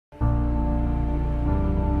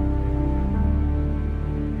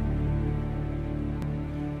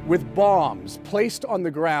With bombs placed on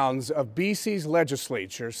the grounds of BC's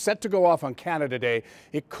legislature set to go off on Canada Day,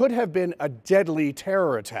 it could have been a deadly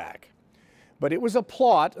terror attack. But it was a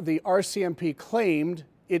plot the RCMP claimed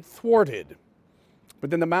it thwarted. But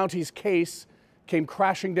then the Mounties' case came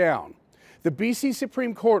crashing down. The BC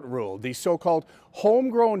Supreme Court ruled the so-called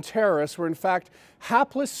homegrown terrorists were in fact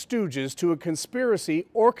hapless stooges to a conspiracy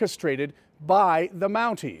orchestrated by the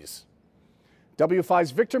Mounties. W5's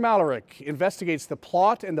Victor Malarick investigates the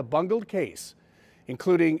plot and the bungled case,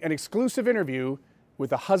 including an exclusive interview with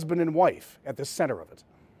the husband and wife at the center of it.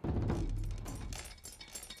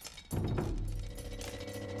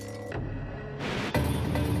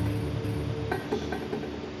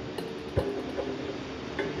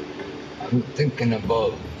 I'm thinking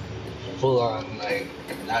about full-on, like,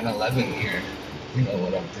 9/11 here. You know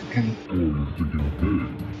what I'm thinking? Oh, you're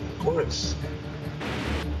thinking big. Of course.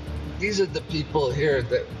 These are the people here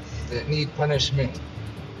that need punishment.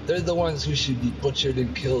 They're the ones who should be butchered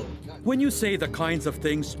and killed. When you say the kinds of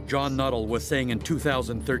things John Nuttall was saying in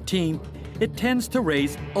 2013, it tends to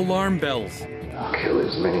raise alarm bells. I'll kill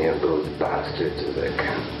as many of those bastards as I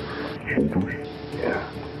can. Yeah.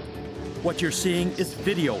 What you're seeing is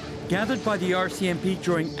video gathered by the RCMP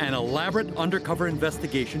during an elaborate undercover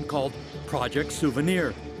investigation called Project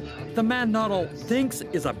Souvenir. The man Nuttall thinks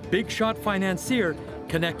is a big-shot financier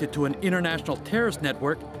connected to an international terrorist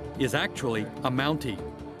network is actually a Mountie.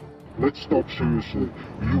 Let's talk seriously.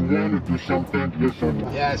 You want to do something, yes or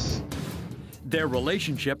no? Yes. Their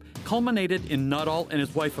relationship culminated in Nuttall and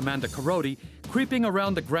his wife Amanda Carodi creeping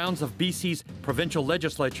around the grounds of BC's provincial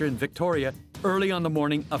legislature in Victoria early on the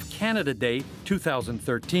morning of Canada Day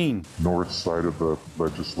 2013. North side of the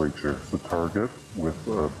legislature, the target with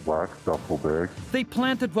a black duffel bag. They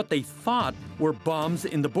planted what they thought were bombs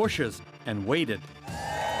in the bushes and waited.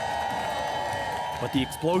 But the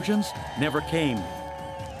explosions never came.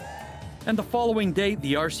 And the following day,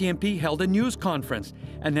 the RCMP held a news conference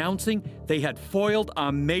announcing they had foiled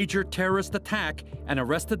a major terrorist attack and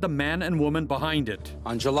arrested the man and woman behind it.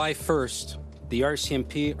 On July 1st, the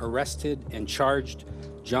RCMP arrested and charged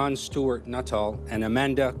John Stuart Nuttall and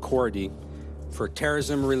Amanda Carodi for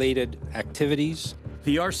terrorism-related activities.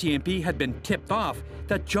 The RCMP had been tipped off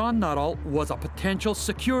that John Nuttall was a potential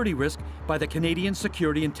security risk by the Canadian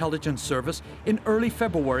Security Intelligence Service in early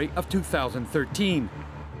February of 2013.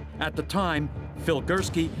 At the time, Phil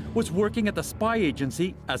Gursky was working at the spy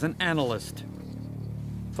agency as an analyst.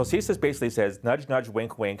 So CSIS basically says, nudge, nudge,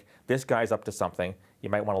 wink, wink, this guy's up to something, you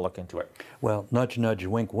might want to look into it. Well, nudge, nudge,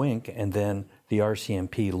 wink, wink, and then the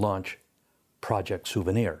RCMP launched Project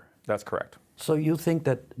Souvenir. That's correct. So you think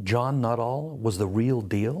that John Nuttall was the real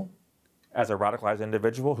deal? As a radicalized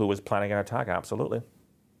individual who was planning an attack, absolutely.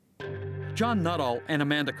 John Nuttall and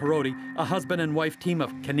Amanda Carodi, a husband and wife team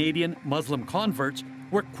of Canadian Muslim converts,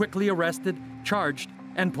 were quickly arrested, charged,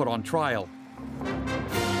 and put on trial.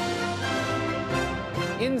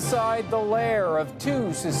 Inside the lair of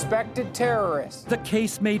two suspected terrorists. The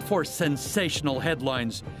case made for sensational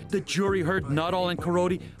headlines. The jury heard Nuttall and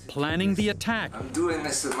Carodi planning the attack. I'm doing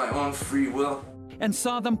this of my own free will. And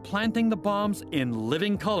saw them planting the bombs in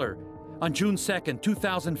living color. On June 2nd,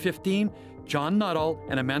 2015, John Nuttall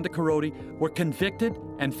and Amanda Carodi were convicted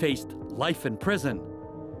and faced life in prison.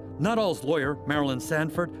 Nuttall's lawyer, Marilyn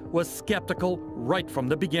Sanford, was skeptical right from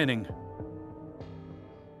the beginning.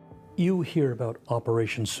 You hear about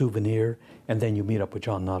Operation Souvenir, and then you meet up with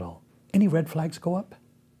John Nuttall. Any red flags go up?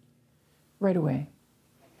 Right away,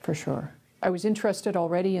 for sure. I was interested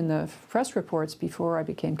already in the press reports before I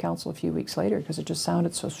became counsel a few weeks later because it just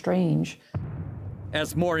sounded so strange.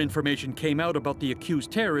 As more information came out about the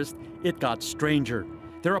accused terrorist, it got stranger.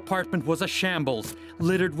 Their apartment was a shambles,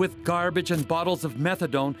 littered with garbage and bottles of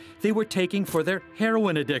methadone they were taking for their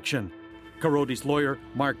heroin addiction. Carodi's lawyer,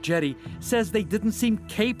 Mark Jetty, says they didn't seem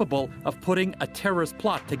capable of putting a terrorist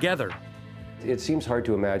plot together. It seems hard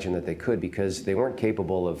to imagine that they could because they weren't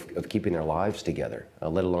capable of keeping their lives together,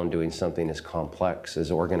 let alone doing something as complex as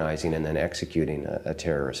organizing and then executing a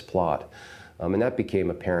terrorist plot. And that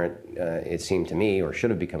became apparent, it seemed to me, or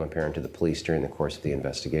should have become apparent to the police during the course of the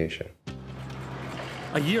investigation.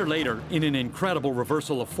 A year later, in an incredible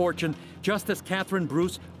reversal of fortune, Justice Catherine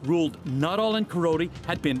Bruce ruled Nuttall and Carodi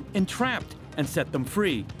had been entrapped and set them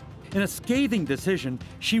free. In a scathing decision,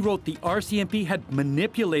 she wrote the RCMP had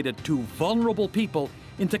manipulated two vulnerable people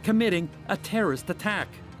into committing a terrorist attack.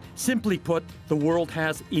 Simply put, the world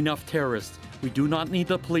has enough terrorists. We do not need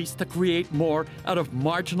the police to create more out of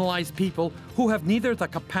marginalized people who have neither the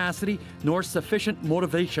capacity nor sufficient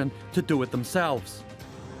motivation to do it themselves.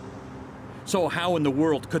 So how in the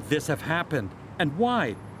world could this have happened, and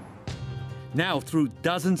why? Now, through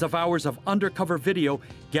dozens of hours of undercover video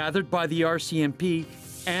gathered by the RCMP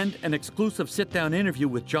and an exclusive sit-down interview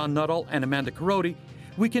with John Nuttall and Amanda Korody,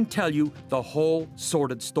 we can tell you the whole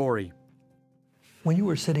sordid story. When you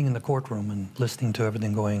were sitting in the courtroom and listening to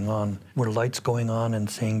everything going on, were lights going on and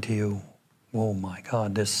saying to you, oh my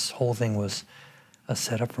God, this whole thing was a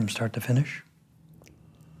setup from start to finish?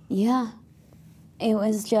 Yeah. It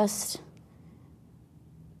was just,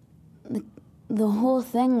 the whole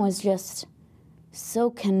thing was just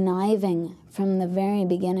so conniving from the very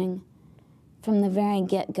beginning, from the very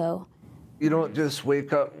get-go. You don't just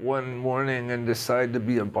wake up one morning and decide to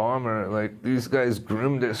be a bomber. Like, these guys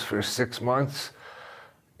groomed us for 6 months,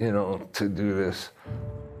 you know, to do this.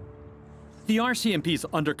 The RCMP's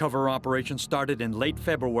undercover operation started in late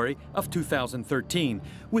February of 2013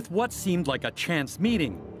 with what seemed like a chance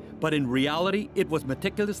meeting. But in reality, it was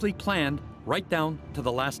meticulously planned right down to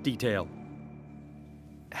the last detail.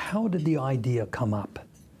 How did the idea come up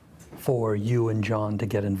for you and John to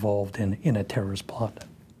get involved in a terrorist plot?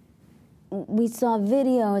 We saw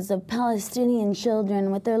videos of Palestinian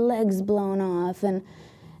children with their legs blown off and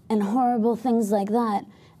horrible things like that.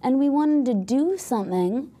 And we wanted to do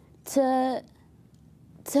something to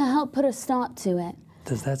help put a stop to it.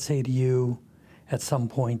 Does that say to you at some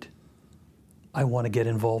point, I want to get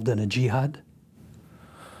involved in a jihad?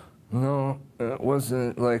 No, it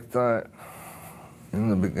wasn't like that in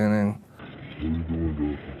the beginning.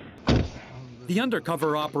 The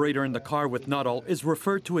undercover operator in the car with Nuttall is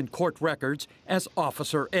referred to in court records as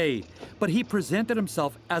Officer A, but he presented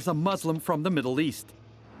himself as a Muslim from the Middle East.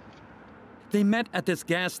 They met at this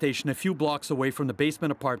gas station a few blocks away from the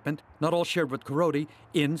basement apartment Nuttall shared with Korody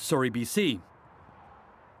in Surrey, BC.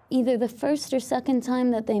 Either the first or second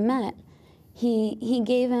time that they met, he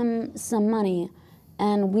gave him some money,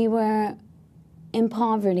 and we were in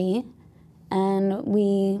poverty, and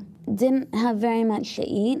we didn't have very much to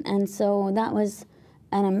eat, and so that was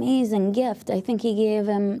an amazing gift. I think he gave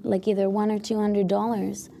him like either $100 or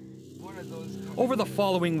 $200. Over the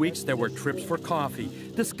following weeks, there were trips for coffee,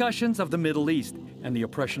 discussions of the Middle East, and the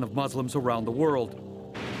oppression of Muslims around the world.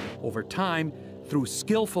 Over time, through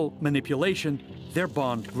skillful manipulation, their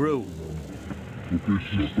bond grew.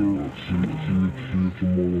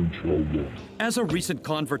 As a recent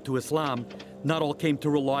convert to Islam, Nuttall came to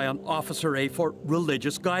rely on Officer A for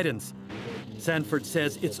religious guidance. Sanford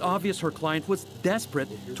says it's obvious her client was desperate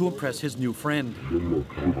to impress his new friend.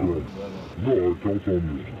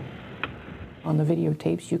 On the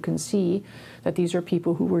videotapes, you can see that these are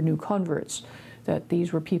people who were new converts, that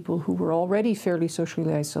these were people who were already fairly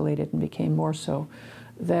socially isolated and became more so,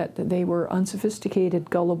 that they were unsophisticated,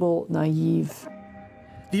 gullible, naive.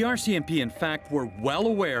 The RCMP, in fact, were well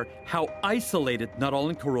aware how isolated Nuttall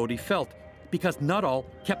and Korody felt, because Nuttall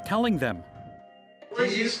kept telling them. We're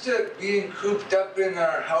used to being cooped up in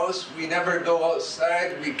our house. We never go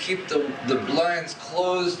outside. We keep the blinds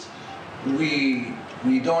closed. We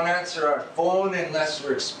don't answer our phone unless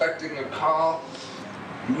we're expecting a call.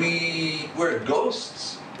 We're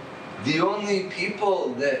ghosts. The only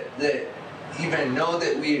people that even know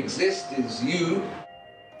that we exist is you.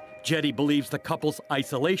 Jetty believes the couple's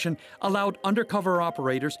isolation allowed undercover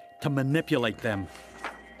operators to manipulate them.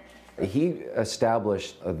 He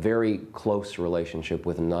established a very close relationship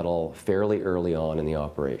with Nuttall fairly early on in the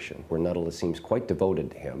operation, where Nuttall seems quite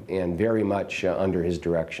devoted to him and very much under his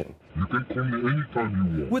direction. You can call me anytime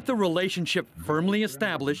you want. With the relationship firmly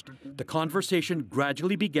established, the conversation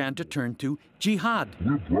gradually began to turn to jihad.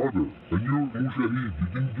 We're brothers, and you're mujahid. You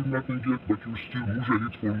didn't do nothing yet, but you're still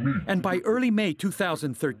mujahid for me. And by early May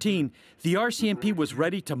 2013, the RCMP was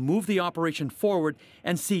ready to move the operation forward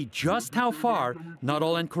and see just how far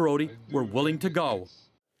Nuttall and Korody were willing to go.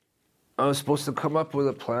 I was supposed to come up with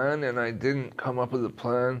a plan, and I didn't come up with a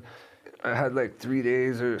plan. I had like 3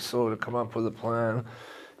 days or so to come up with a plan.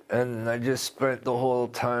 And I just spent the whole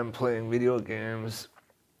time playing video games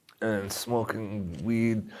and smoking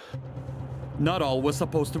weed. Nuttall was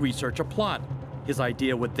supposed to research a plot. His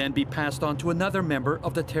idea would then be passed on to another member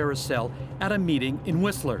of the terrorist cell at a meeting in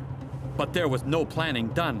Whistler. But there was no planning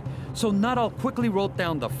done, so Nuttall quickly wrote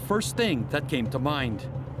down the first thing that came to mind.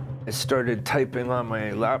 I started typing on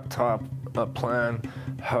my laptop a plan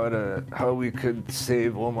how we could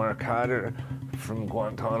save Omar Khadr from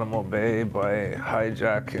Guantanamo Bay by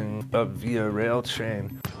hijacking a via rail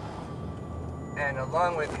train. And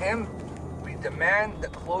along with him, we demand the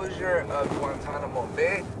closure of Guantanamo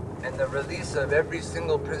Bay and the release of every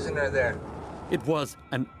single prisoner there. It was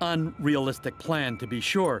an unrealistic plan, to be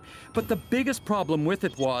sure, but the biggest problem with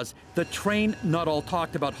it was the train Nuttall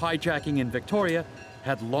talked about hijacking in Victoria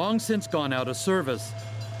had long since gone out of service.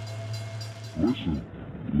 Listen,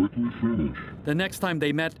 let me finish. The next time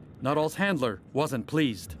they met, Nuttall's handler wasn't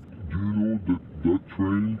pleased. Do you know that that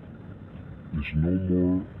train is no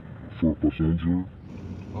more for passenger?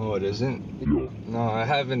 Oh, it isn't? Yeah. No, I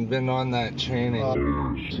haven't been on that train in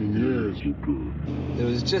years. Okay. It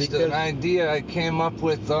was just an idea I came up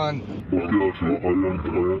with on... Okay, actually, I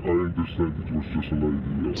understand it was just an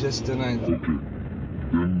idea. Just an idea. Okay.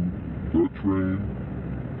 Then that train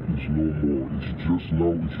is no more.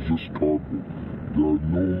 It's just cargo. There are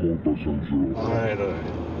no more passengers. Alright.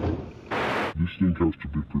 This thing has to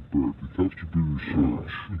be prepared. It has to be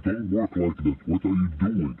researched. It don't work like that. What are you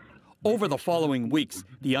doing? Over the following weeks,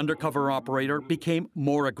 the undercover operator became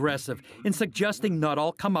more aggressive in suggesting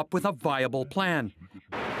Nuttall come up with a viable plan.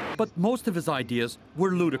 But most of his ideas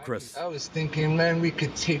were ludicrous. I was thinking, man, we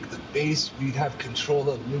could take the base, we'd have control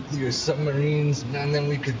of nuclear submarines, and then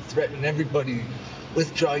we could threaten everybody.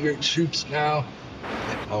 Withdraw your troops now.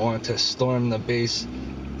 I want to storm the base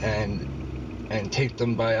and take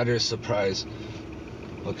them by utter surprise.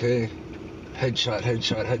 Okay? Headshot,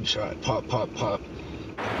 headshot, headshot, pop, pop, pop.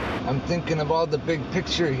 I'm thinking of all the big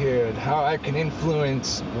picture here and how I can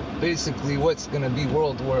influence basically what's going to be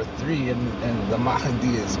World War III and the Mahdi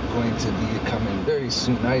is going to be coming very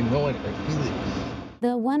soon. I know it, I feel it.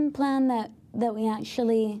 The one plan that we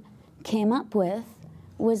actually came up with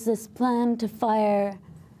was this plan to fire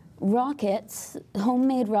rockets,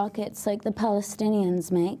 homemade rockets like the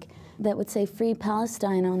Palestinians make, that would say Free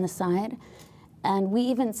Palestine on the side. And we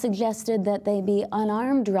even suggested that they be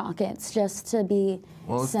unarmed rockets, just to be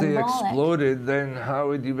well, symbolic. If they exploded, then how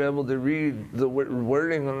would you be able to read the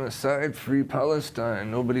wording on the side, Free Palestine?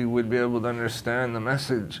 Nobody would be able to understand the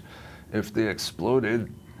message if they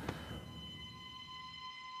exploded.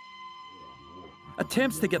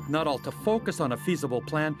 Attempts to get Nuttall to focus on a feasible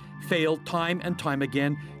plan failed time and time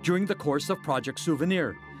again during the course of Project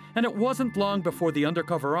Souvenir. And it wasn't long before the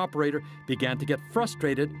undercover operator began to get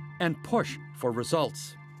frustrated and push for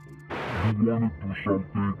results. You want to do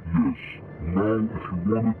something? Yes. Now, if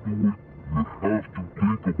you want to do it, you have to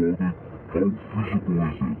think about it. How feasible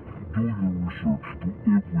is it? Do your research, do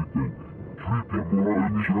everything. Treat people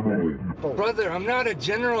like a general. Brother, I'm not a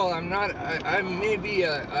general. I'm maybe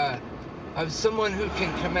I'm someone who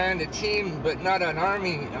can command a team, but not an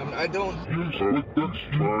army. I don't... Yes, but that's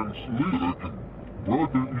translated.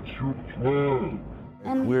 Brother, it's your plan.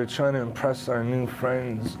 We're trying to impress our new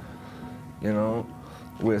friends, you know,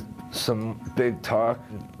 with some big talk.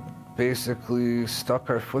 Basically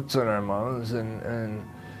stuck our foots in our mouths, and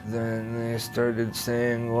then they started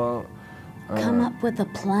saying, well... come up with a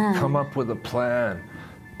plan. Come up with a plan.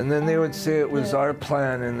 And then they would say it was our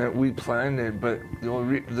plan and that we planned it, but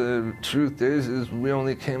the truth is we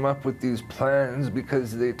only came up with these plans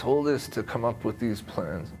because they told us to come up with these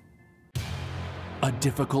plans. A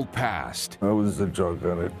difficult past. I was a drug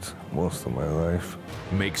addict most of my life.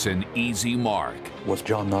 Makes an easy mark. Was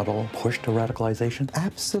John Nuttall pushed to radicalization?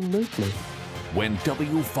 Absolutely. When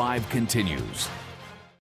W5 continues.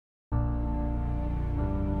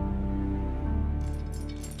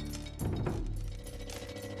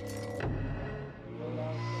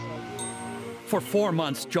 For 4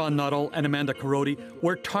 months, John Nuttall and Amanda Korody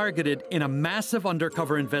were targeted in a massive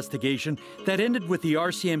undercover investigation that ended with the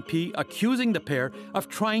RCMP accusing the pair of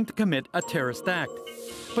trying to commit a terrorist act.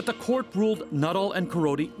 But the court ruled Nuttall and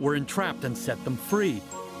Korody were entrapped and set them free.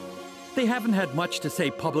 They haven't had much to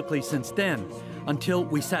say publicly since then, until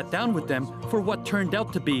we sat down with them for what turned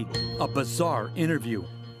out to be a bizarre interview.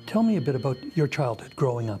 Tell me a bit about your childhood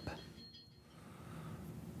growing up.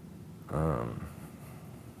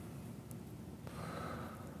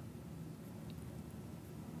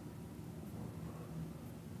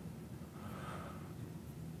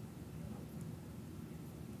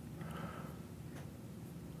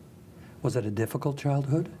 Was it a difficult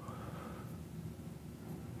childhood?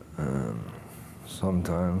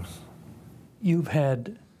 Sometimes. You've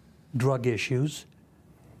had drug issues.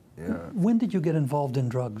 Yeah. When did you get involved in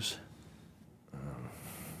drugs?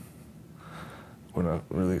 We're not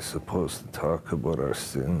really supposed to talk about our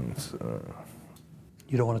sins.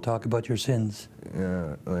 You don't want to talk about your sins?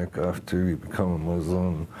 Yeah, like after you become a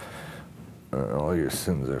Muslim, all your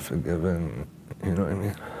sins are forgiven, you know what I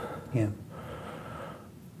mean? Yeah.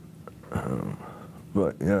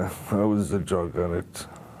 But yeah, I was a drug addict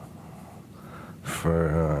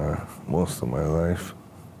for most of my life.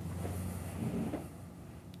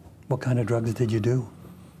 What kind of drugs did you do?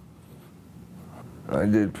 I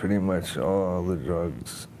did pretty much all the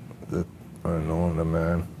drugs that are known to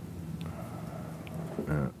man.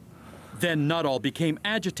 Yeah. Then Nuttall became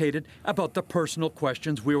agitated about the personal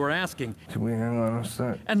questions we were asking. Can we hang on a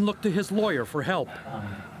sec? And looked to his lawyer for help.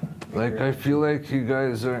 Like, I feel like you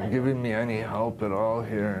guys aren't giving me any help at all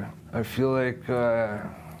here. I feel like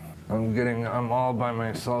I'm all by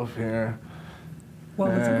myself here. Well,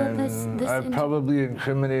 and I've probably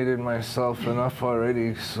incriminated myself enough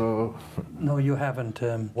already, so... No, you haven't.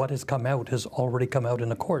 What has come out has already come out in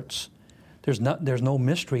the courts. There's no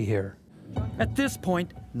mystery here. At this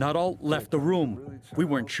point, Nuttall left the room. We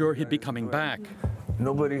weren't sure he'd be coming back.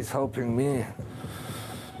 Nobody's helping me.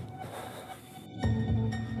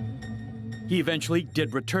 He eventually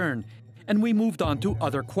did return, and we moved on to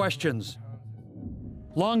other questions.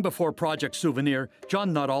 Long before Project Souvenir,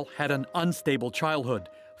 John Nuttall had an unstable childhood,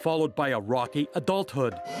 followed by a rocky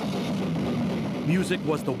adulthood. Music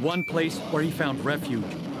was the one place where he found refuge,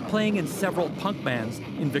 playing in several punk bands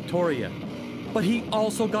in Victoria. But he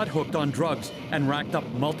also got hooked on drugs and racked up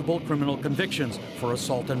multiple criminal convictions for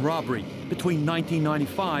assault and robbery between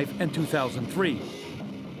 1995 and 2003.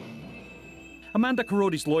 Amanda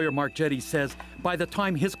Caroti's lawyer, Mark Jetty, says by the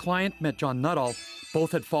time his client met John Nuttall,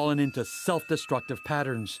 both had fallen into self-destructive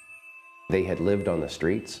patterns. They had lived on the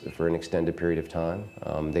streets for an extended period of time.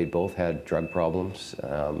 They both had drug problems,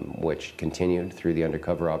 which continued through the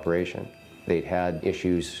undercover operation. They'd had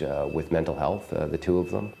issues with mental health, the two of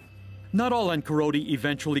them. Nuttall and Caroti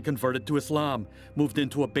eventually converted to Islam, moved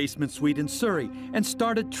into a basement suite in Surrey, and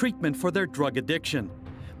started treatment for their drug addiction.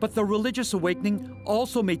 But the religious awakening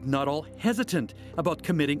also made Nuttall hesitant about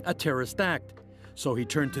committing a terrorist act. So he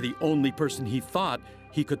turned to the only person he thought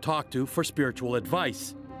he could talk to for spiritual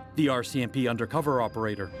advice, the RCMP undercover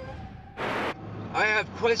operator. I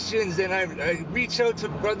have questions, and I reach out to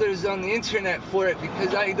brothers on the internet for it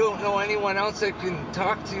because I don't know anyone else I can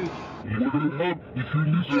talk to.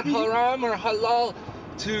 Is it haram or halal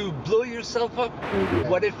to blow yourself up?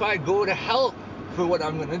 What if I go to hell for what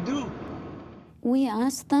I'm gonna do? We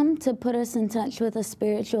asked them to put us in touch with a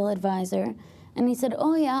spiritual advisor, and he said,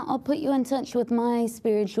 oh yeah, I'll put you in touch with my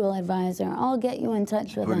spiritual advisor. I'll get you in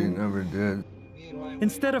touch with him. But he never did.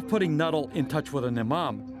 Instead of putting Nuttall in touch with an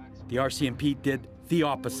imam, the RCMP did the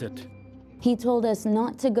opposite. He told us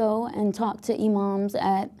not to go and talk to imams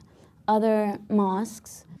at other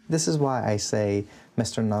mosques. This is why I say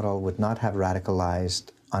Mr. Nuttall would not have radicalized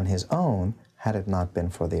on his own had it not been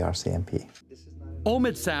for the RCMP.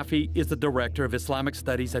 Omid Safi is the director of Islamic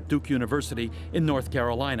Studies at Duke University in North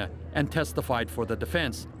Carolina and testified for the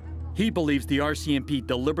defense. He believes the RCMP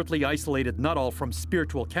deliberately isolated Nuttall from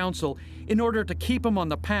spiritual counsel in order to keep him on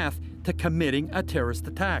the path to committing a terrorist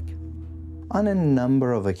attack. On a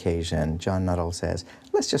number of occasions, John Nuttall says,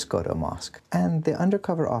 let's just go to a mosque. And the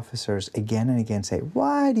undercover officers again and again say,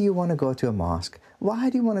 why do you want to go to a mosque?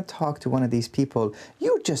 Why do you want to talk to one of these people?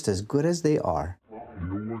 You're just as good as they are.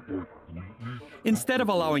 Instead of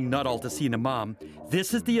allowing Nuttall to see an imam,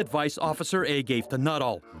 this is the advice Officer A gave to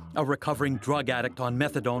Nuttall, a recovering drug addict on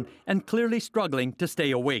methadone and clearly struggling to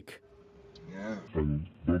stay awake. Yeah. And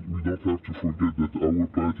we don't have to forget that our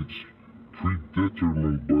path is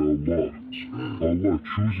predetermined by Allah. Allah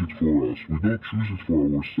chooses it for us. We don't choose it for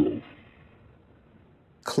ourselves.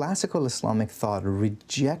 Classical Islamic thought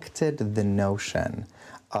rejected the notion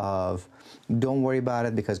of don't worry about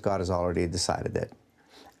it because God has already decided it,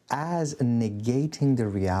 as negating the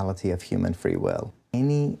reality of human free will.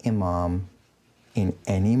 Any imam in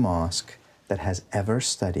any mosque that has ever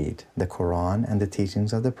studied the Quran and the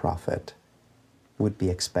teachings of the Prophet would be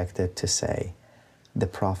expected to say, the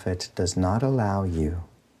Prophet does not allow you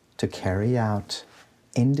to carry out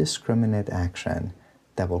indiscriminate action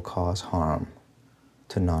that will cause harm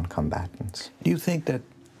to non-combatants. Do you think that,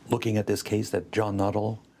 looking at this case, that John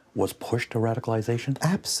Nuttall was pushed to radicalization?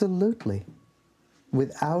 Absolutely.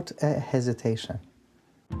 Without a hesitation.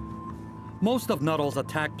 Most of Nuttall's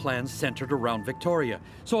attack plans centered around Victoria,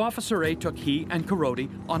 so Officer A took he and Caroti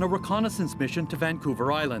on a reconnaissance mission to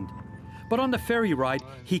Vancouver Island. But on the ferry ride,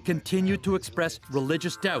 he continued to express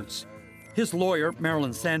religious doubts. His lawyer,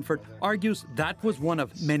 Marilyn Sanford, argues that was one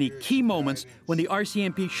of many key moments when the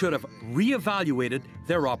RCMP should have reevaluated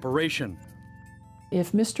their operation.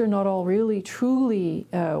 If Mr. Nuttall really, truly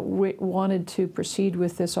wanted to proceed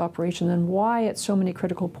with this operation, then why at so many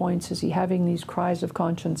critical points is he having these cries of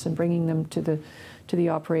conscience and bringing them to the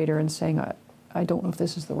operator and saying, I don't know if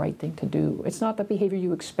this is the right thing to do? It's not the behavior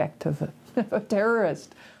you expect of a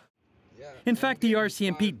terrorist. In fact, the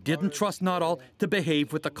RCMP didn't trust Nuttall to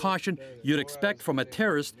behave with the caution you'd expect from a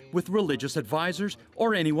terrorist with religious advisors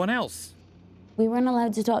or anyone else. We weren't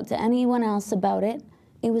allowed to talk to anyone else about it.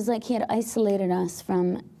 It was like he had isolated us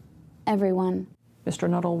from everyone. Mr.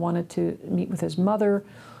 Nuttall wanted to meet with his mother,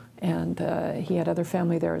 and he had other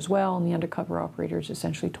family there as well, and the undercover operators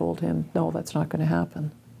essentially told him, no, that's not going to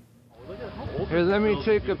happen. Here, let me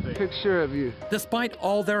take a picture of you. Despite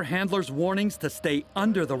all their handlers' warnings to stay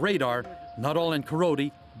under the radar, Nuttall and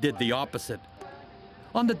Korody did the opposite.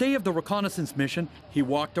 On the day of the reconnaissance mission, he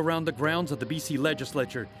walked around the grounds of the BC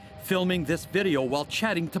legislature, filming this video while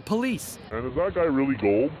chatting to police. And is that guy really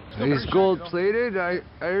gold? He's gold-plated? I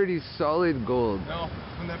heard he's solid gold. No,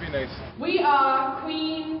 wouldn't that be nice? We are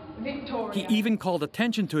Queen Victoria. He even called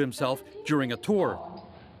attention to himself during a tour.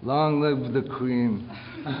 Long live the Queen.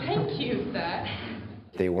 Thank you, sir.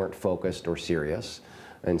 They weren't focused or serious,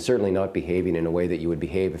 and certainly not behaving in a way that you would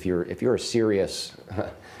behave if you're a serious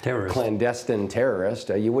clandestine terrorist.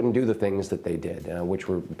 You wouldn't do the things that they did, which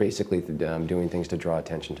were basically doing things to draw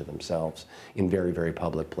attention to themselves in very, very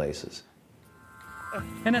public places.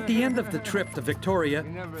 And at the end of the trip to Victoria,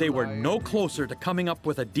 they were no closer to coming up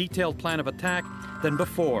with a detailed plan of attack than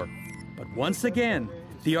before. But once again,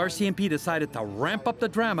 the RCMP decided to ramp up the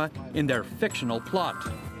drama in their fictional plot.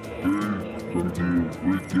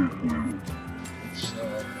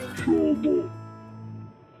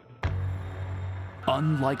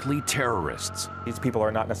 Unlikely terrorists. These people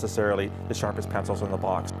are not necessarily the sharpest pencils in the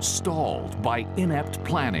box. Stalled by inept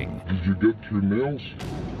planning. Did you get your nails?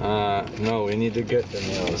 No, we need to get the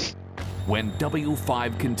nails. When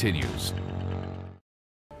W5 continues.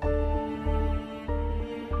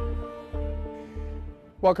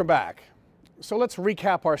 Welcome back. So let's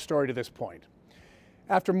recap our story to this point.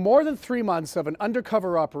 After more than 3 months of an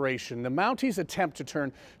undercover operation, the Mounties' attempt to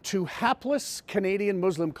turn 2 hapless Canadian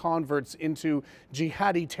Muslim converts into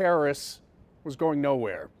jihadi terrorists was going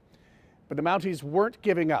nowhere. But the Mounties weren't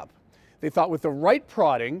giving up. They thought with the right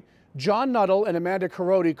prodding, John Nuttall and Amanda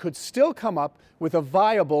Korody could still come up with a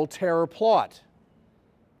viable terror plot.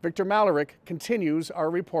 Victor Malarick continues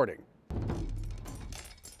our reporting.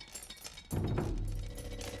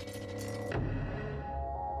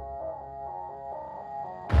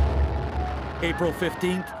 April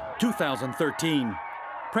 15th, 2013.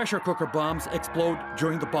 Pressure cooker bombs explode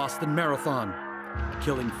during the Boston Marathon,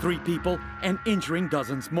 killing 3 people and injuring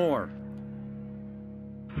dozens more.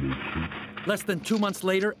 Less than 2 months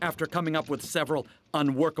later, after coming up with several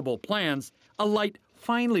unworkable plans, a light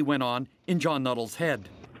finally went on in John Nuttall's head.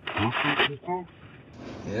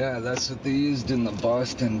 Yeah, that's what they used in the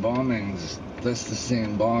Boston bombings. That's the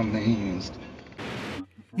same bomb they used.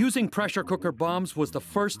 Using pressure cooker bombs was the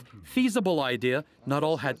first feasible idea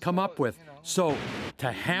Nuttall had come up with. So, to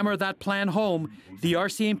hammer that plan home, the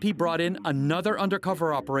RCMP brought in another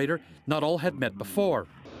undercover operator Nuttall had met before.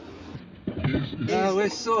 We're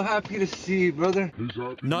so happy to see you, brother.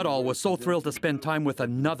 Nuttall was so thrilled to spend time with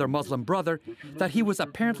another Muslim brother that he was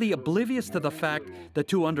apparently oblivious to the fact the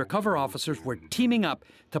 2 undercover officers were teaming up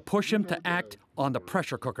to push him to act on the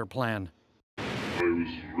pressure cooker plan.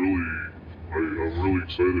 I'm really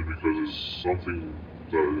excited because it's something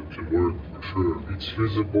that can work for sure. It's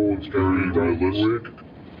feasible, it's very realistic.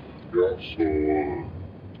 Yeah, so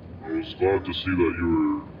I was glad to see that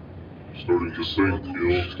you were starting to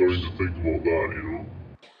think about that,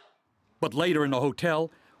 But later in the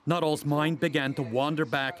hotel, Nuttall's mind began to wander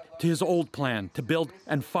back to his old plan to build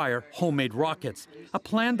and fire homemade rockets, a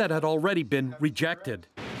plan that had already been rejected.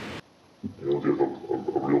 Do you have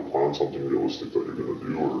a real plan, something realistic that you're going to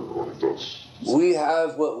do, or if that's... We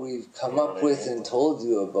have what we've come up with and told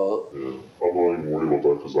you about. Yeah, I'm not even worried about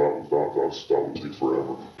that because that would take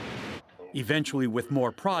forever. Eventually, with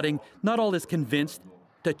more prodding, Nuttall is convinced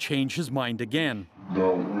to change his mind again.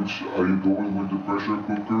 Now, are you going with the pressure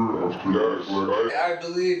cooker after that? I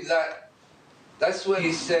believe that's what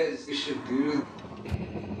he says we should do.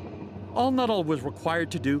 All Nuttall was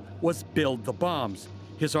required to do was build the bombs.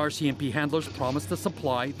 His RCMP handlers promised to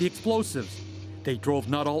supply the explosives. They drove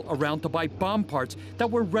Nuttall around to buy bomb parts that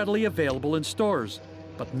were readily available in stores.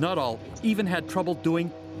 But Nuttall even had trouble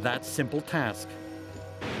doing that simple task.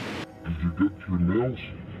 Did you get your nails?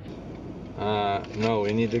 No,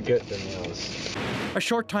 we need to get the nails. A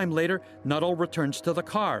short time later, Nuttall returns to the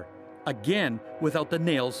car, again without the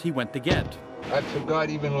nails he went to get. I forgot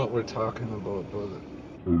even what we're talking about, brother.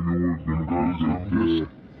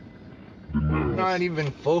 I'm not even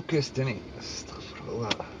focused any stuff.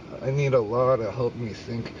 I need a lot to help me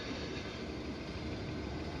think.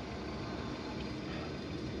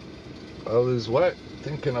 I was what?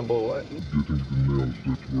 Thinking about what? Getting the nails,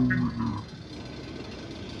 that's where we're here.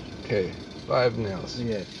 Okay, 5 nails.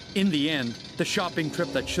 Yeah. In the end, the shopping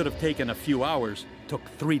trip that should have taken a few hours took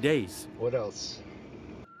 3 days. What else?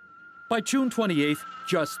 By June 28th,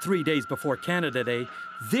 just 3 days before Canada Day,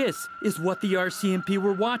 this is what the RCMP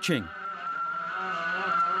were watching.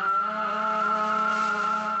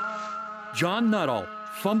 John Nuttall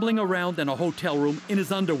fumbling around in a hotel room in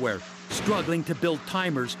his underwear, struggling to build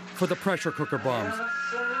timers for the pressure cooker bombs.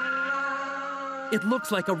 It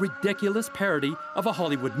looks like a ridiculous parody of a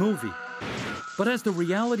Hollywood movie. But as the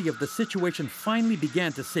reality of the situation finally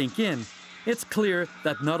began to sink in, it's clear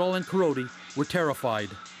that Nuttall and Korody were terrified.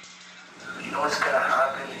 You know what's gonna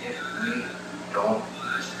happen if we don't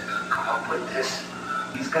come up with this?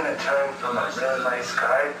 He's gonna turn from a real nice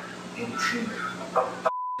guy into a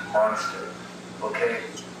monster, okay?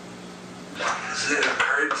 Has it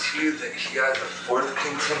occurred to you that he has a fourth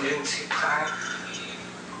contingency plan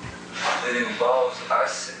that involves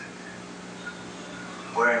us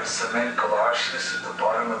wearing cement galoshes at the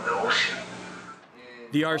bottom of the ocean?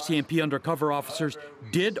 The RCMP undercover officers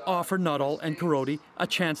did offer Nuttall and Korody a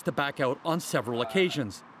chance to back out on several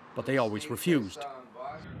occasions, but they always refused.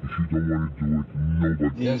 If you don't want to do it,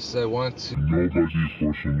 nobody. Yes, I want to. Nobody's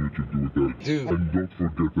forcing you to do that. Dude. And don't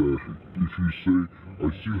forget, Ashley, if you say,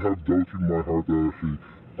 I still have doubt in my heart, Ashley,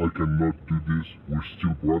 I cannot do this, we're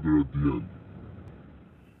still brothers at the end.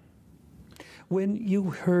 When you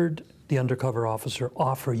heard the undercover officer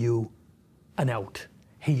offer you an out,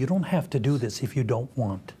 hey, you don't have to do this if you don't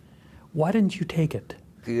want, why didn't you take it?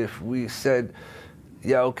 If we said,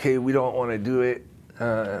 yeah, okay, we don't want to do it,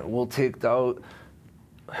 we'll take the out.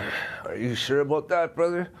 Are you sure about that,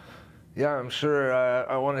 brother? Yeah, I'm sure.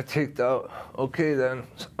 I want to take the out. Okay, then.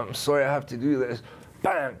 I'm sorry I have to do this.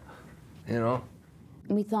 Bang! You know?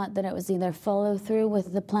 We thought that it was either follow through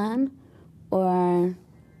with the plan or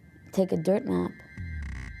take a dirt nap.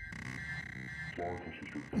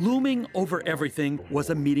 Looming over everything was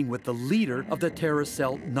a meeting with the leader of the terrorist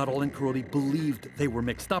cell Nuttall and Korody believed they were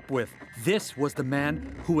mixed up with. This was the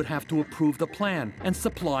man who would have to approve the plan and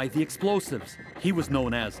supply the explosives. He was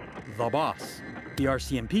known as the boss. The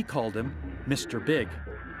RCMP called him Mr. Big.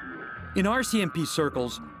 In RCMP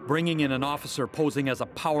circles, bringing in an officer posing as a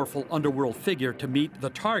powerful underworld figure to meet the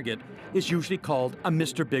target is usually called a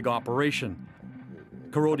Mr. Big operation.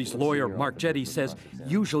 Korody's lawyer, Mark Jetty, says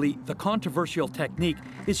usually the controversial technique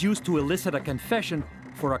is used to elicit a confession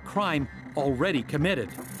for a crime already committed.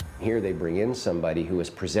 Here they bring in somebody who is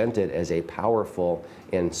presented as a powerful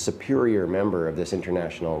and superior member of this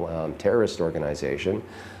international terrorist organization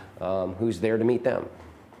who's there to meet them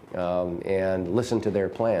and listen to their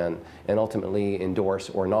plan and ultimately endorse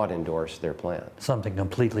or not endorse their plan. Something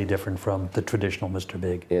completely different from the traditional Mr.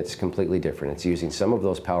 Big. It's completely different. It's using some of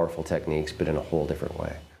those powerful techniques, but in a whole different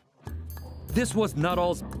way. This was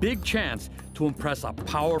Nuttall's big chance to impress a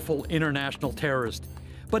powerful international terrorist.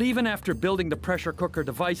 But even after building the pressure cooker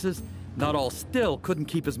devices, Nuttall still couldn't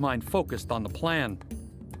keep his mind focused on the plan.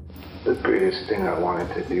 The greatest thing I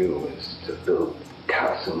wanted to do was to build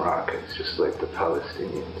Qassam rockets, just like the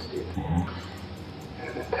Palestinians did,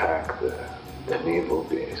 and attack the naval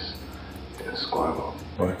base in Esquimalt.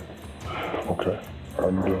 Right. Okay.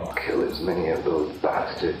 And kill as many of those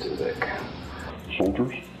bastards as I can.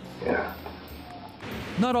 Soldiers? Yeah.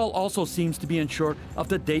 Nuttall also seems to be unsure of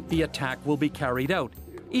the date the attack will be carried out,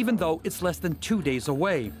 even though it's less than 2 days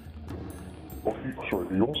away. Oh, sorry,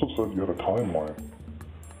 you also said you had a timeline.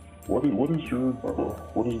 What is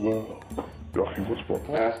the...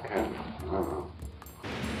 Ask him.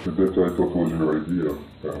 That I thought was your idea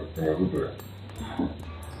another day.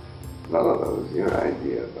 No, that was your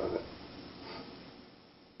idea about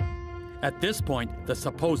it. At this point, the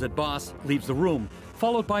supposed boss leaves the room,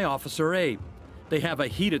 followed by Officer A. They have a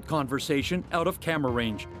heated conversation out of camera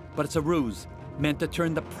range, but it's a ruse, meant to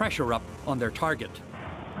turn the pressure up on their target.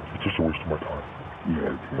 It's just a waste of my time.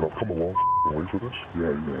 Yeah, and I've come a long way for this. Yeah.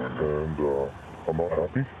 And I'm not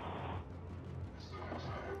happy.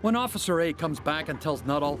 When Officer A comes back and tells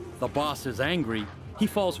Nuttall the boss is angry, he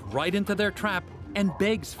falls right into their trap and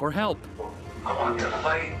begs for help. I want to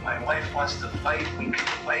fight. My wife wants to fight. We can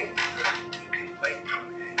fight. You can fight.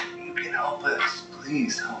 You can help us.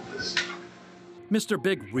 Please help us. Mr.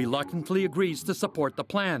 Big reluctantly agrees to support the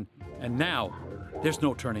plan, and now there's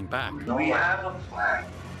no turning back. We have a plan.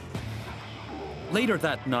 Later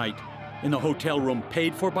that night, in the hotel room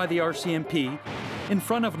paid for by the RCMP, in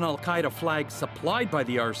front of an Al-Qaeda flag supplied by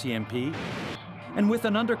the RCMP, and with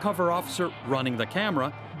an undercover officer running the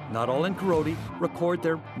camera, Nuttall and Korody record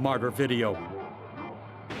their martyr video.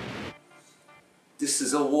 This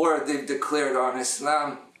is a war they've declared on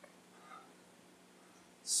Islam.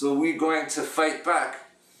 So we're going to fight back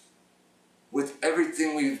with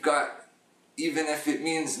everything we've got, even if it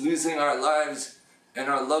means losing our lives and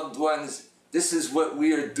our loved ones. This is what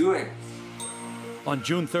we are doing. On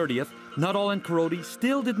June 30th, Nuttall and Korody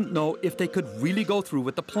still didn't know if they could really go through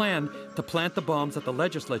with the plan to plant the bombs at the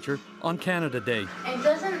legislature on Canada Day. It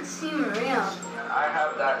doesn't seem real. I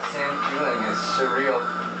have that same feeling. It's surreal.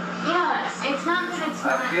 Yeah, it's not.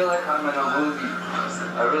 I feel like I'm in a movie.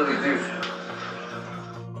 I really do.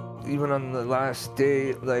 Even on the last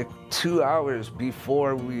day, like 2 hours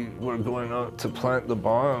before we were going out to plant the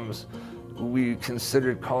bombs, we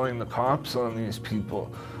considered calling the cops on these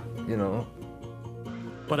people, you know.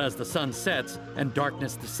 But as the sun sets and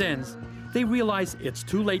darkness descends, they realize it's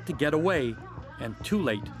too late to get away and too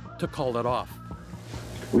late to call it off.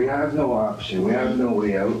 We have no option. We have no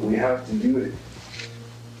way out. We have to do it.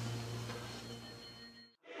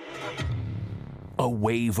 A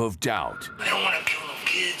wave of doubt. I don't want to kill no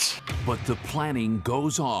kids. But the planning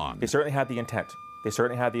goes on. They certainly had the intent. They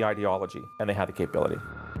certainly had the ideology, and they had the capability.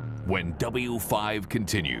 When W5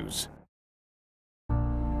 continues.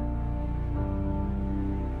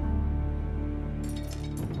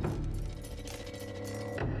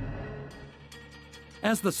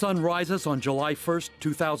 As the sun rises on July 1st,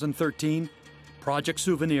 2013, Project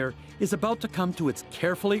Souvenir is about to come to its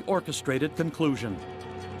carefully orchestrated conclusion.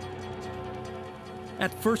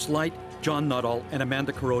 At first light, John Nuttall and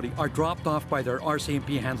Amanda Korody are dropped off by their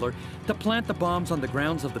RCMP handler to plant the bombs on the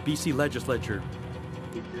grounds of the BC legislature.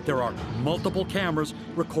 There are multiple cameras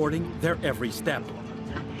recording their every step.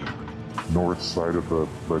 North side of the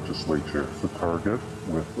legislature, the target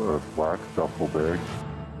with a black duffel bag.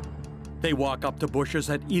 They walk up to bushes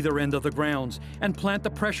at either end of the grounds and plant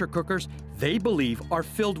the pressure cookers they believe are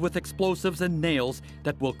filled with explosives and nails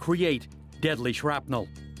that will create deadly shrapnel.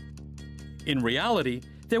 In reality,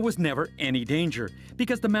 there was never any danger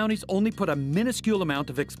because the Mounties only put a minuscule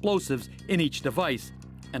amount of explosives in each device,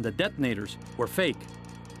 and the detonators were fake.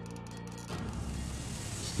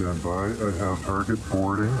 Stand by, I have target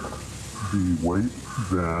boarding the white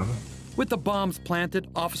van. With the bombs planted,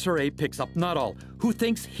 Officer A picks up Nuttall, who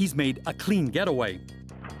thinks he's made a clean getaway.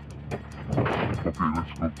 Okay,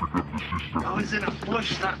 let's go pick up the sister. I was in a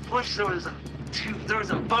bush. That bush, there was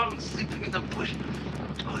a bum sleeping in the bush.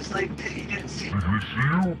 I was like, he didn't see me. Did he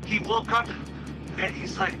see you? He woke up and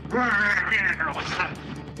he's like, what's that?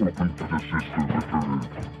 Open to the sister with her.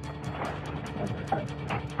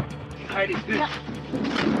 Hiding good.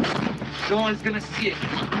 No one's gonna see it.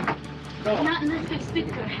 No. Not unless they stick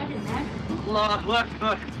their head in there. Allahu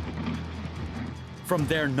Akbar. From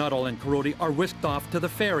there, Nuttall and Korody are whisked off to the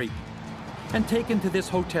ferry and taken to this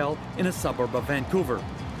hotel in a suburb of Vancouver.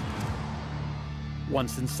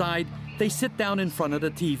 Once inside, they sit down in front of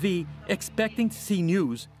the TV, expecting to see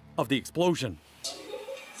news of the explosion.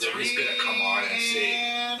 They're just gonna come on and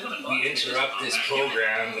say, we interrupt this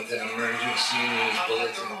program with an emergency news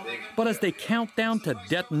bulletin. But as they count down to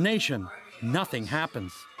detonation, nothing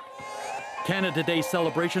happens. Canada Day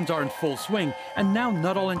celebrations are in full swing, and now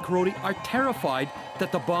Nuttall and Korody are terrified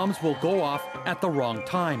that the bombs will go off at the wrong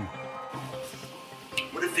time.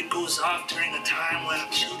 What if it goes off during a time when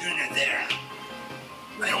children are there?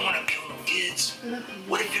 I don't want to kill no kids.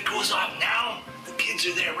 What if it goes off now? The kids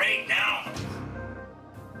are there right now.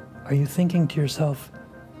 Are you thinking to yourself,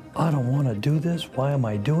 I don't want to do this, why am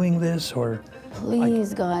I doing this, or...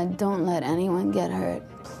 Please, God, don't let anyone get hurt.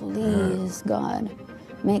 Please, God.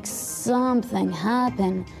 Make something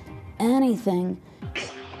happen. Anything.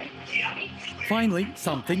 Finally,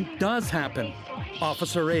 something does happen.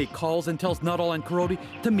 Officer A calls and tells Nuttall and Korody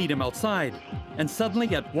to meet him outside. And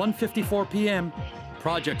suddenly at 1:54 p.m.,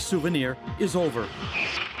 Project Souvenir is over.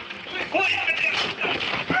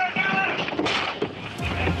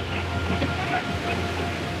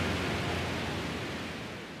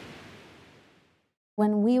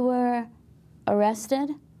 When we were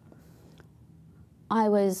arrested,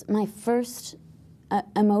 my first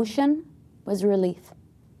emotion was relief.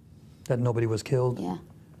 That nobody was killed? Yeah.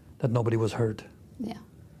 That nobody was hurt? Yeah.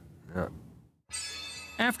 Yeah.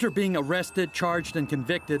 After being arrested, charged, and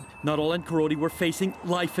convicted, Nuttall and Korody were facing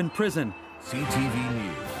life in prison. CTV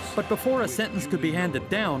News. But before a sentence could be handed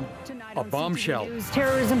down, a bombshell.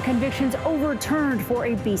 Terrorism convictions overturned for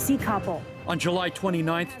a BC couple. On July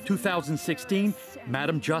 29, 2016,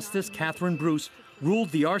 Madam Justice Catherine Bruce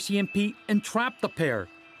ruled the RCMP entrapped the pair,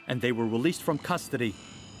 and they were released from custody.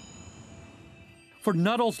 For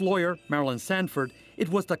Nuttall's lawyer, Marilyn Sanford, it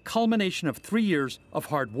was the culmination of 3 years of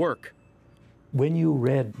hard work. When you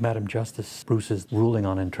read Madam Justice Bruce's ruling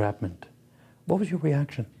on entrapment, what was your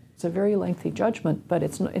reaction? It's a very lengthy judgment, but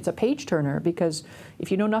it's a page-turner, because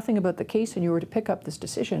if you know nothing about the case and you were to pick up this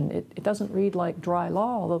decision, it doesn't read like dry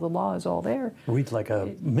law, although the law is all there. It reads like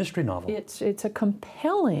a mystery novel. It's a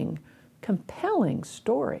compelling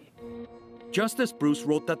story. Justice Bruce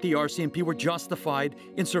wrote that the RCMP were justified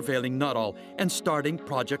in surveilling Nuttall and starting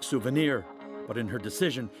Project Souvenir. But in her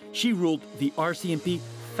decision, she ruled the RCMP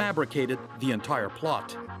fabricated the entire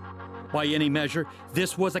plot. By any measure,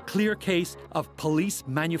 this was a clear case of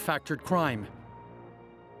police-manufactured crime.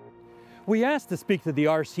 We asked to speak to the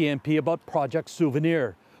RCMP about Project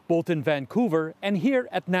Souvenir, both in Vancouver and here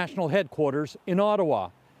at national headquarters in Ottawa,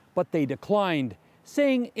 but they declined,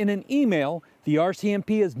 saying in an email the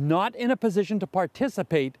RCMP is not in a position to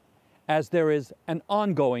participate as there is an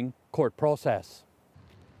ongoing court process.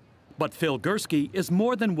 But Phil Gursky is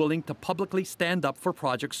more than willing to publicly stand up for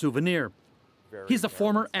Project Souvenir. He's a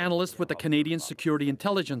former analyst with the Canadian Security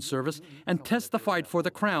Intelligence Service and testified for the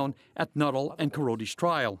Crown at Nuttall and Karote's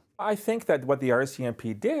trial. I think that what the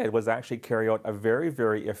RCMP did was actually carry out a very,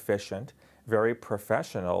 very efficient, very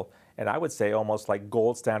professional, and I would say almost like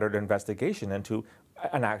gold standard investigation into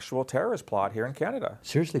an actual terrorist plot here in Canada.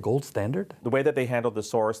 Seriously, gold standard? The way that they handled the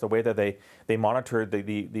source, the way that they monitored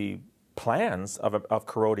the plans of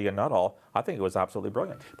Karote and Nuttall, I think it was absolutely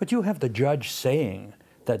brilliant. But you have the judge saying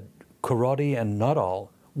that Karote and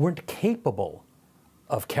Nuttall weren't capable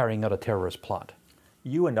of carrying out a terrorist plot.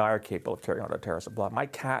 You and I are capable of carrying out a terrorist plot. My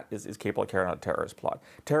cat is capable of carrying out a terrorist plot.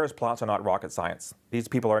 Terrorist plots are not rocket science. These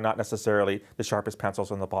people are not necessarily the sharpest pencils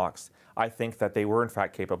in the box. I think that they were in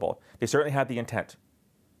fact capable. They certainly had the intent.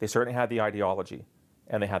 They certainly had the ideology,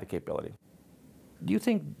 and they had the capability. Do you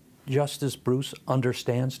think Justice Bruce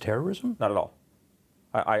understands terrorism? Not at all.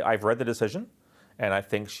 I've read the decision, and I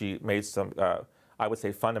think she made some, I would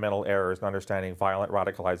say, fundamental errors in understanding violent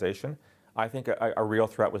radicalization. I think a real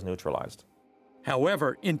threat was neutralized.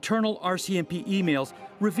 However, internal RCMP emails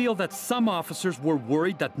reveal that some officers were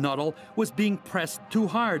worried that Nuttall was being pressed too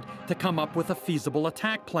hard to come up with a feasible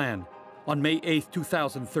attack plan. On May 8,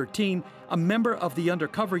 2013, a member of the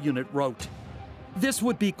undercover unit wrote, "This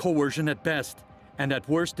would be coercion at best, and at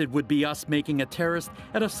worst it would be us making a terrorist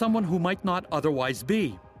out of someone who might not otherwise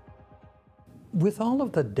be." With all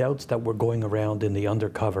of the doubts that were going around in the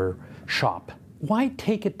undercover shop, why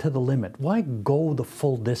take it to the limit? Why go the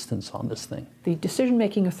full distance on this thing? The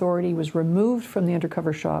decision-making authority was removed from the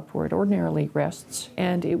undercover shop where it ordinarily rests,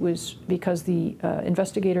 and it was because the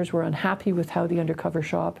investigators were unhappy with how the undercover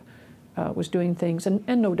shop was doing things,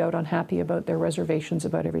 and no doubt unhappy about their reservations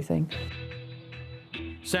about everything.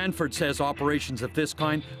 Sanford says operations of this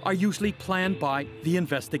kind are usually planned by the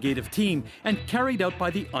investigative team and carried out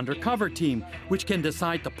by the undercover team, which can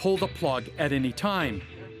decide to pull the plug at any time.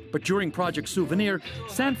 But during Project Souvenir,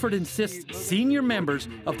 Sanford insists senior members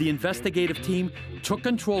of the investigative team took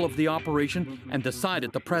control of the operation and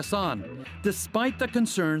decided to press on, despite the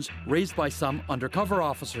concerns raised by some undercover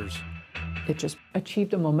officers. It just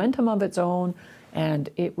achieved a momentum of its own, and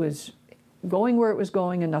it was going where it was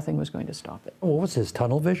going, and nothing was going to stop it. What was this,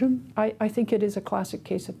 tunnel vision? I think it is a classic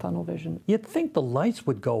case of tunnel vision. You'd think the lights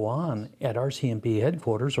would go on at RCMP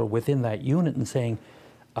headquarters or within that unit and saying,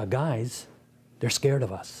 guys, they're scared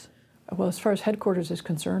of us. Well, as far as headquarters is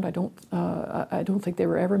concerned, I don't think they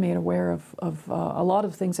were ever made aware of a lot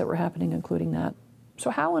of things that were happening, including that. So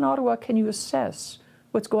how in Ottawa can you assess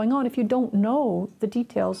what's going on if you don't know the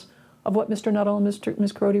details of what Mr. Nuttall and Ms.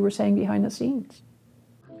 Karote were saying behind the scenes?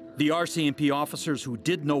 The RCMP officers who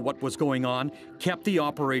did know what was going on kept the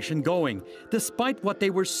operation going, despite what they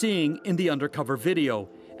were seeing in the undercover video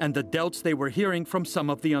and the doubts they were hearing from some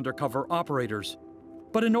of the undercover operators.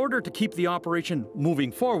 But in order to keep the operation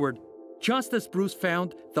moving forward, Justice Bruce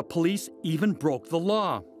found the police even broke the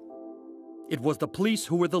law. It was the police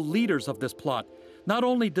who were the leaders of this plot. Not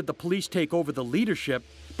only did the police take over the leadership,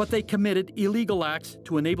 but they committed illegal acts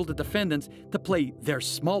to enable the defendants to play their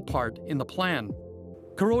small part in the plan.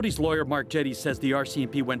 Karote's lawyer Mark Jetty says the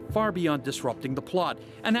RCMP went far beyond disrupting the plot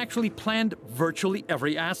and actually planned virtually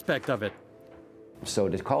every aspect of it. So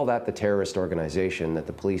to call that the terrorist organization that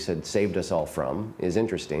the police had saved us all from is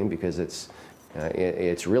interesting, because it's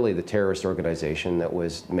really the terrorist organization that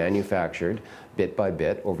was manufactured bit by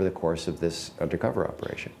bit over the course of this undercover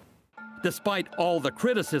operation. Despite all the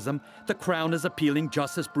criticism, the Crown is appealing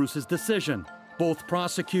Justice Bruce's decision. Both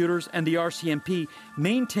prosecutors and the RCMP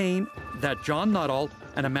maintain that John Nuttall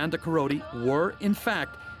and Amanda Karote were, in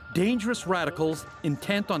fact, dangerous radicals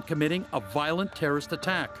intent on committing a violent terrorist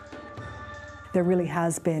attack. There really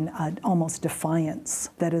has been an almost defiance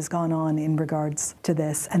that has gone on in regards to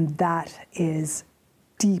this, and that is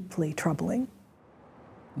deeply troubling.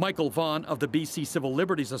 Michael Vaughan of the BC Civil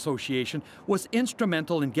Liberties Association was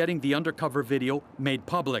instrumental in getting the undercover video made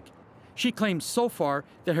public. She claims so far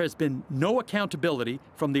there has been no accountability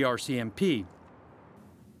from the RCMP.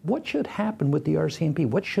 What should happen with the RCMP?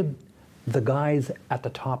 What should the guys at the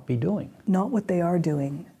top be doing? Not what they are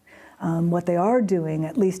doing. What they are doing,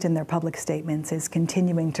 at least in their public statements, is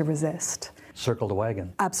continuing to resist. Circle the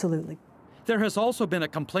wagon. Absolutely. There has also been a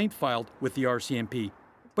complaint filed with the RCMP,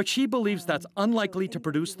 But she believes that's unlikely to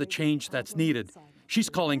produce the change that's needed. She's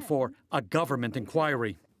calling for a government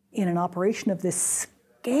inquiry. In an operation of this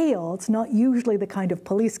scale, it's not usually the kind of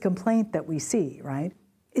police complaint that we see, right?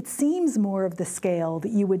 It seems more of the scale that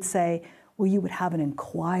you would say, well, you would have an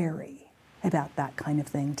inquiry about that kind of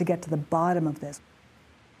thing to get to the bottom of this.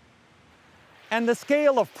 And the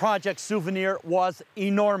scale of Project Souvenir was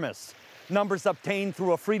enormous. Numbers obtained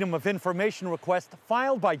through a Freedom of Information request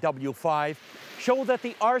filed by W5 show that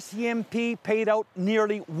the RCMP paid out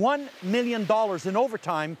nearly $1 million in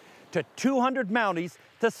overtime to 200 Mounties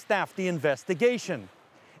to staff the investigation.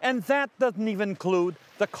 And that doesn't even include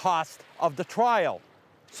the cost of the trial.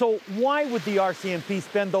 So why would the RCMP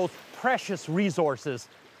spend those precious resources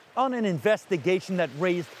on an investigation that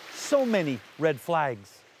raised so many red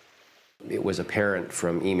flags? It was apparent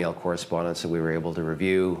from email correspondence that we were able to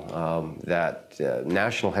review that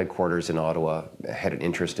national headquarters in Ottawa had an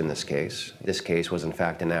interest in this case. This case was in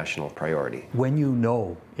fact a national priority. When you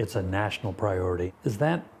know it's a national priority, is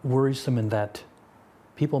that worrisome in that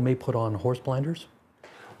people may put on horse blinders?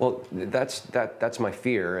 Well, that's my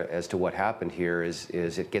fear as to what happened here is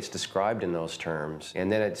it gets described in those terms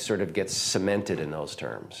and then it sort of gets cemented in those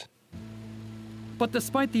terms. But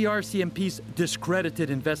despite the RCMP's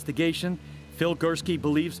discredited investigation, Phil Gursky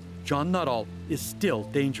believes John Nuttall is still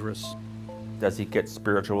dangerous. Does he get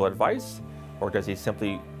spiritual advice, or does he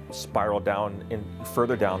simply spiral down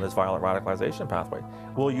further down this violent radicalization pathway?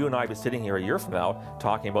 Will you and I be sitting here a year from now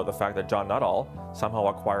talking about the fact that John Nuttall somehow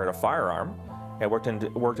acquired a firearm and walked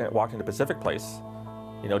into Pacific Place,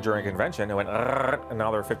 during a convention and went, and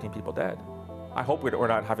now there are 15 people dead? I hope we're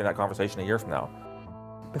not having that conversation a year from now.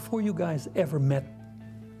 Before you guys ever met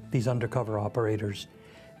these undercover operators,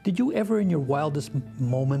 did you ever in your wildest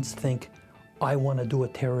moments think, I want to do a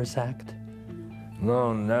terrorist act?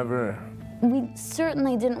 No, never. We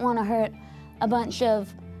certainly didn't want to hurt a bunch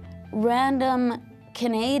of random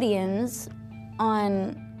Canadians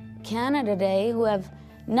on Canada Day who have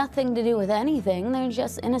nothing to do with anything. They're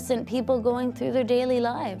just innocent people going through their daily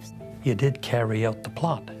lives. You did carry out the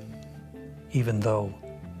plot, even though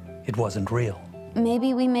it wasn't real.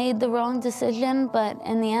 Maybe we made the wrong decision, but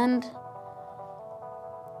in the end,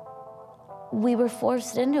 we were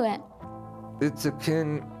forced into it. It's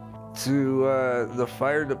akin to the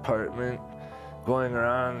fire department going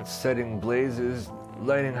around setting blazes,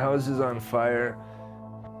 lighting houses on fire,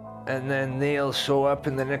 and then they'll show up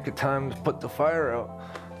in the nick of time to put the fire out,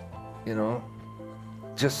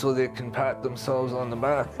 just so they can pat themselves on the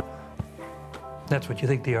back. That's what you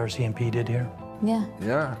think the RCMP did here? Yeah.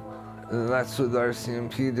 Yeah. And that's what the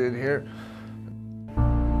RCMP did here.